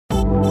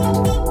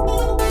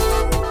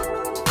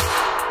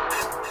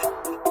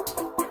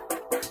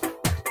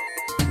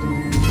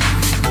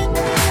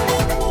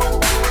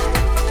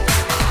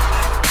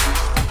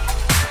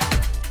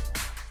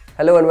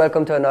Hello and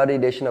welcome to another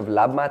edition of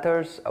Lab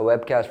Matters, a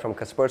webcast from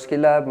Kaspersky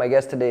Lab. My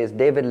guest today is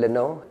David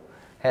Lenoe,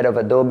 head of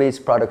Adobe's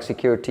product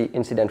security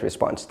incident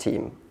response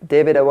team.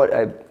 David,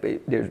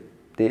 the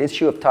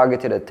issue of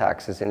targeted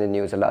attacks is in the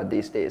news a lot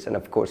these days, and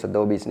of course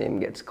Adobe's name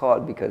gets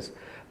called because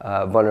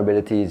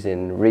vulnerabilities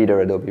in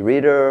Reader, Adobe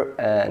Reader,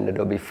 and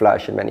Adobe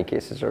Flash in many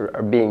cases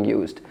are being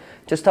used.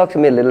 Just talk to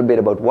me a little bit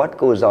about what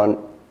goes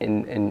on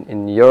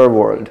in your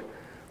world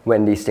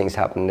when these things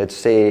happen. Let's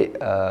say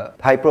a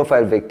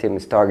high-profile victim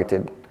is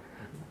targeted,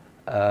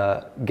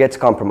 gets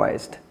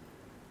compromised,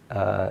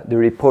 the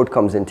report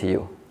comes into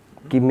you.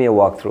 Give me a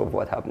walkthrough of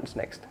what happens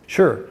next.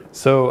 Sure.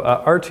 So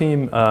our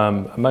team,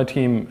 my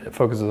team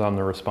focuses on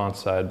the response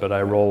side, but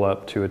I roll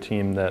up to a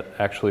team that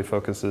actually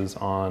focuses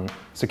on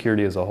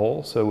security as a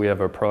whole. So we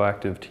have a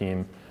proactive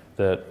team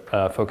that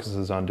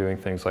focuses on doing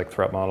things like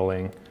threat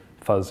modeling,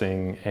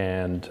 fuzzing,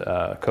 and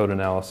code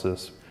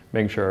analysis,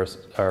 making sure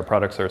our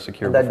products are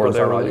secure before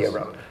they're released. That goes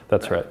all year round.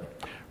 That's right.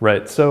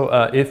 Right. So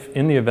if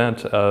in the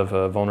event of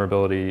a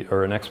vulnerability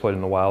or an exploit in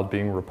the wild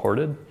being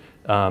reported,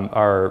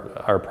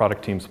 our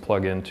product teams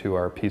plug into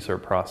our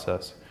PSERT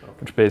process,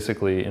 which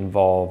basically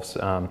involves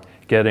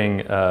getting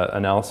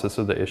analysis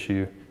of the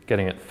issue,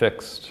 getting it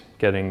fixed,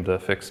 getting the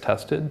fix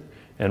tested,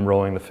 and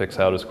rolling the fix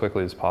out as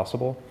quickly as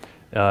possible.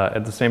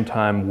 At the same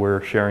time,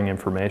 we're sharing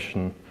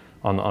information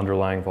on the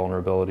underlying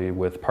vulnerability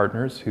with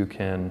partners who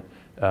can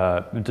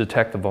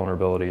detect the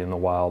vulnerability in the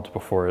wild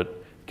before it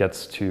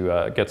gets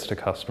to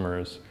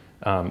customers,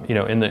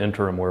 in the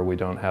interim where we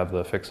don't have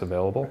the fix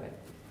available.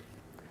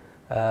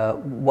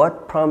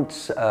 What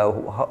prompts,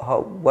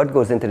 what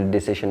goes into the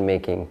decision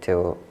making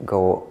to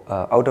go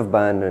out of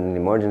band and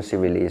emergency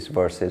release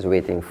versus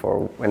waiting for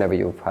whenever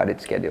you've had it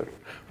scheduled?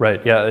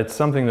 Right, yeah, it's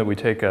something that we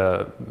take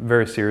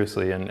very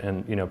seriously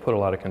and put a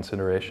lot of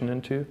consideration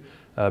into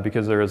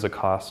because there is a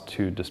cost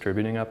to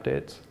distributing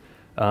updates.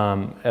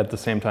 At the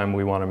same time,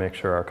 we want to make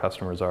sure our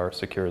customers are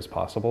secure as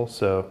possible.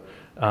 So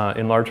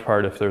in large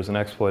part, if there's an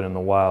exploit in the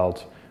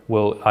wild,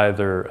 we'll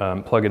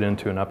either plug it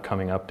into an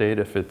upcoming update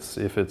if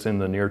it's in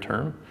the near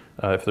term,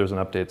 if there's an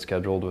update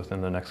scheduled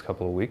within the next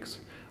couple of weeks.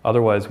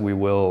 Otherwise, we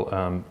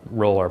will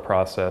roll our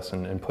process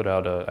and put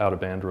out a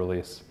out-of-band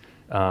release,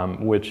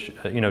 which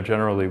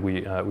generally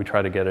we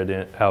try to get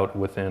it out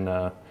within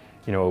a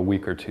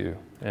week or two,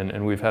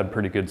 and we've had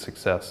pretty good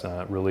success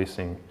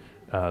releasing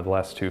the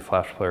last two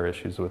Flash Player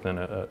issues within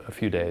a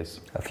few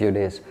days. A few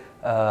days.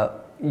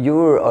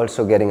 You're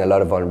also getting a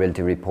lot of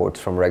vulnerability reports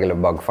from regular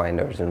bug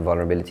finders and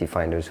vulnerability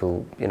finders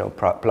who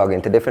plug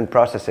into different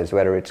processes,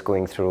 whether it's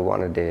going through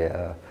one of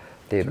the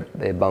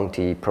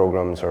bounty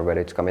programs or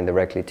whether it's coming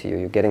directly to you.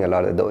 You're getting a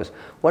lot of those.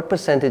 What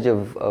percentage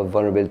of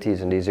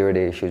vulnerabilities and the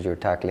zero-day issues you're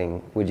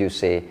tackling would you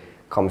say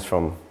comes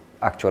from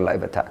actual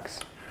live attacks?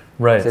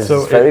 Right.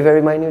 So it's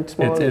very minute,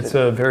 small? It's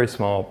a very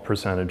small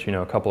percentage,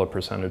 a couple of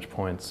percentage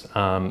points.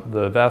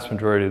 The vast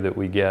majority that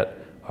we get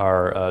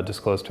are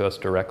disclosed to us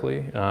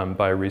directly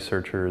by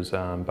researchers,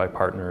 by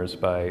partners,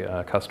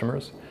 by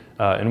customers.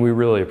 And we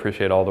really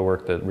appreciate all the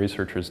work that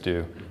researchers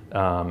do,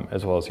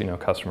 as well as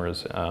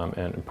customers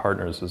and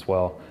partners as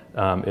well.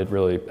 It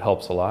really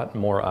helps a lot.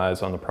 More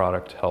eyes on the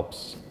product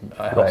helps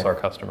our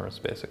customers,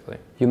 basically.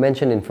 You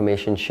mentioned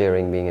information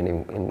sharing being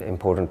an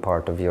important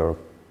part of your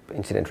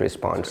incident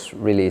response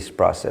release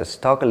process.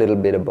 Talk a little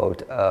bit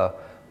about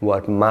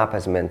what MAP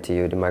has meant to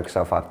you, the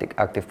Microsoft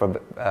Active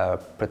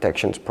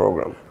Protections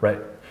program. Right.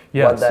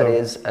 Yeah. What that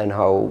is and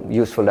how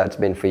useful that's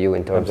been for you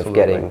in terms of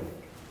getting.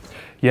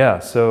 Yeah.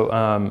 So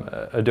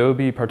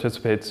Adobe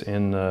participates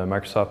in the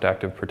Microsoft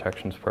Active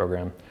Protections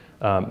program.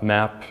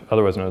 MAP,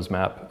 otherwise known as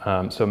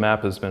MAP. So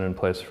MAP has been in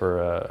place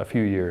for a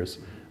few years.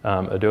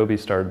 Adobe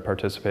started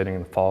participating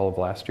in the fall of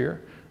last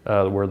year.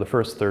 We're the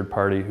first third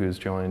party who's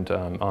joined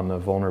on the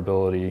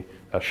vulnerability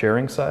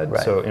sharing side,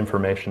 right. So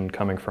information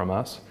coming from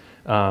us.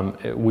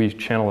 We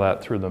channel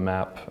that through the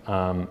MAP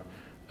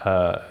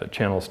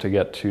channels to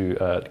get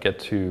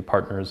to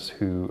partners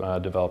who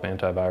develop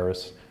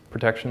antivirus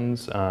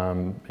protections,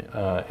 intrusion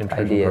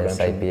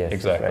prevention. IPS,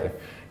 exactly. Right.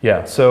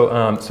 Yeah. So,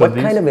 what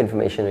kind of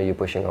information are you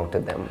pushing out to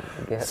them?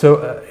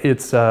 So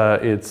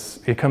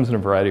it comes in a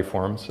variety of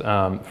forms.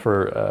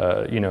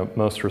 For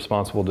most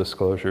responsible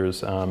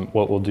disclosures,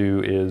 what we'll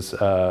do is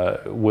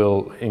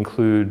we'll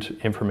include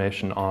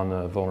information on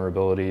the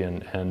vulnerability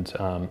and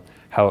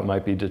how it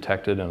might be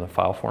detected in a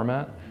file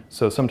format.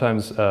 So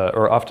sometimes,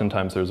 or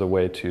oftentimes, there's a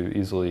way to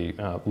easily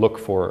look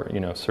for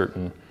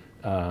certain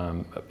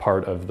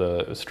part of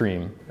the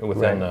stream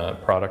within the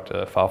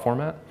product file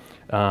format.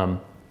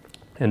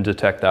 And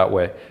detect that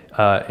way.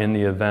 In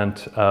the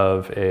event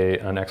of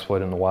an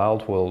exploit in the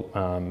wild, we'll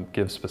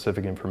give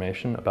specific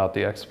information about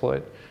the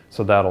exploit.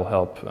 So that'll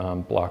help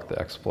block the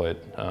exploit,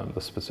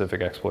 the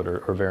specific exploit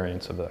or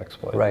variants of the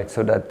exploit. Right,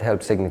 so that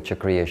helps signature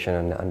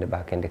creation on the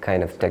back end, the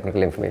kind of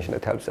technical information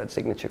that helps that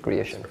signature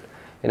creation.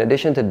 In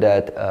addition to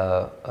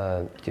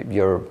that,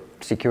 your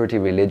security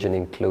religion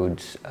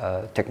includes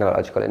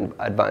technological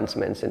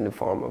advancements in the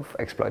form of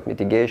exploit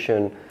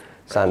mitigation,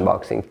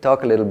 sandboxing.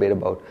 Talk a little bit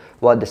about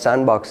what the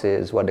sandbox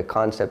is, what the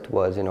concept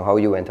was, how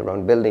you went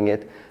around building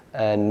it,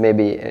 And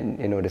maybe,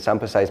 the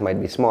sample size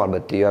might be small,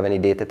 but do you have any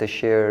data to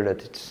share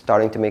that it's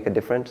starting to make a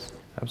difference?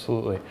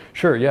 Absolutely.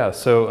 Sure, yeah.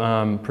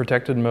 So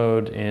protected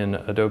mode in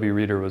Adobe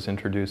Reader was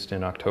introduced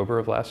in October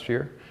of last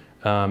year.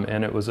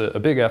 And it was a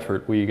big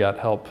effort. We got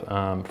help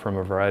from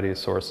a variety of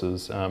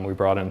sources. We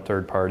brought in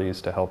third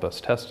parties to help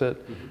us test it.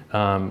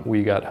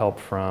 We got help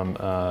from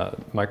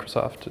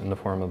Microsoft in the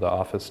form of the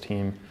Office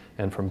team,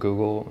 and from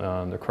Google,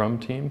 the Chrome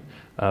team.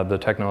 The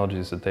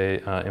technologies that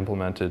they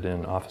implemented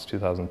in Office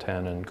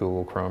 2010 and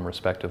Google Chrome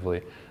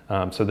respectively.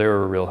 So they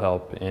were a real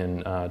help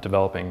in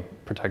developing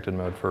protected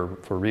mode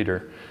for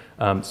Reader.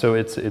 So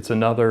it's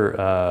another.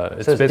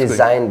 So it's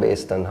designed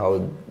based on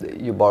how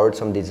you borrowed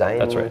some design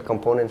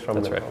components from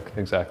them. That's right.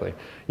 Okay. Exactly.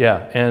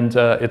 Yeah, and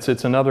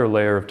it's another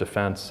layer of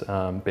defense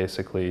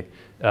basically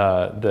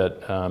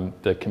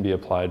that can be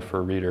applied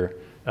for Reader.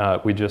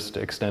 We just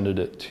extended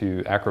it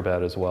to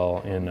Acrobat as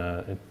well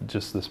in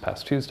just this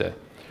past Tuesday.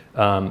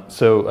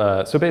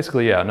 So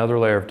basically, yeah, another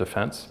layer of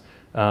defense.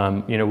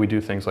 We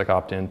do things like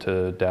opt in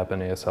to DAP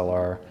and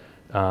ASLR.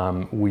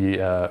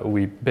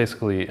 We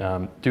basically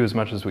do as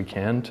much as we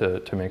can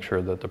to make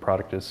sure that the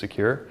product is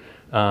secure.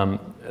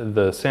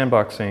 The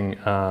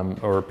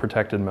sandboxing or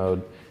protected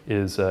mode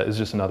is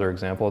just another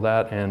example of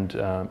that. And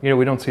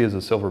we don't see it as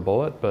a silver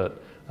bullet, but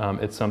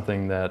it's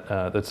something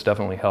that's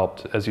definitely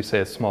helped. As you say,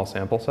 it's small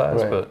sample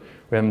size, but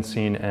we haven't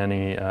seen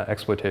any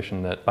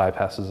exploitation that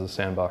bypasses the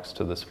sandbox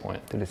to this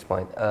point. Do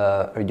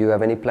you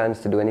have any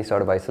plans to do any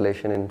sort of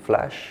isolation in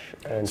Flash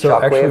and So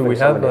Shockwave? actually, we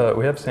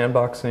have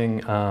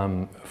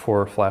sandboxing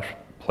for Flash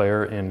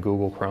Player in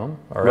Google Chrome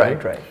already.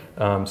 Right.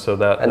 So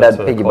that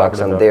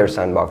piggybacks on their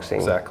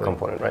sandboxing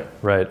component, right?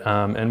 Right.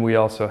 And we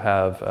also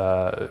have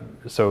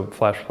so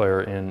Flash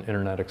Player in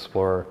Internet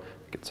Explorer.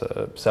 It's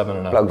a 7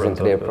 and up. Plugs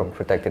into their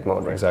protected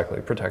mode, right? Exactly,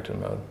 protected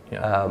mode.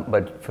 Yeah.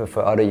 But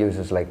for other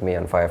users like me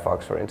on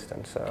Firefox, for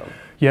instance.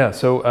 Yeah.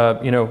 So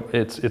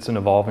it's an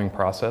evolving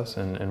process,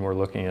 and we're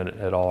looking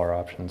at all our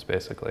options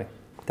basically.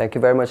 Thank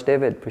you very much,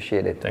 David.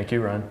 Appreciate it. Thank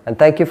you, Ryan. And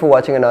thank you for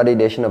watching another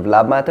edition of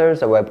Lab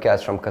Matters, a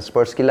webcast from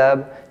Kaspersky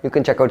Lab. You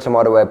can check out some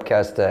other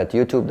webcasts at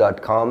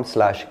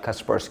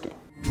youtube.com/Kaspersky.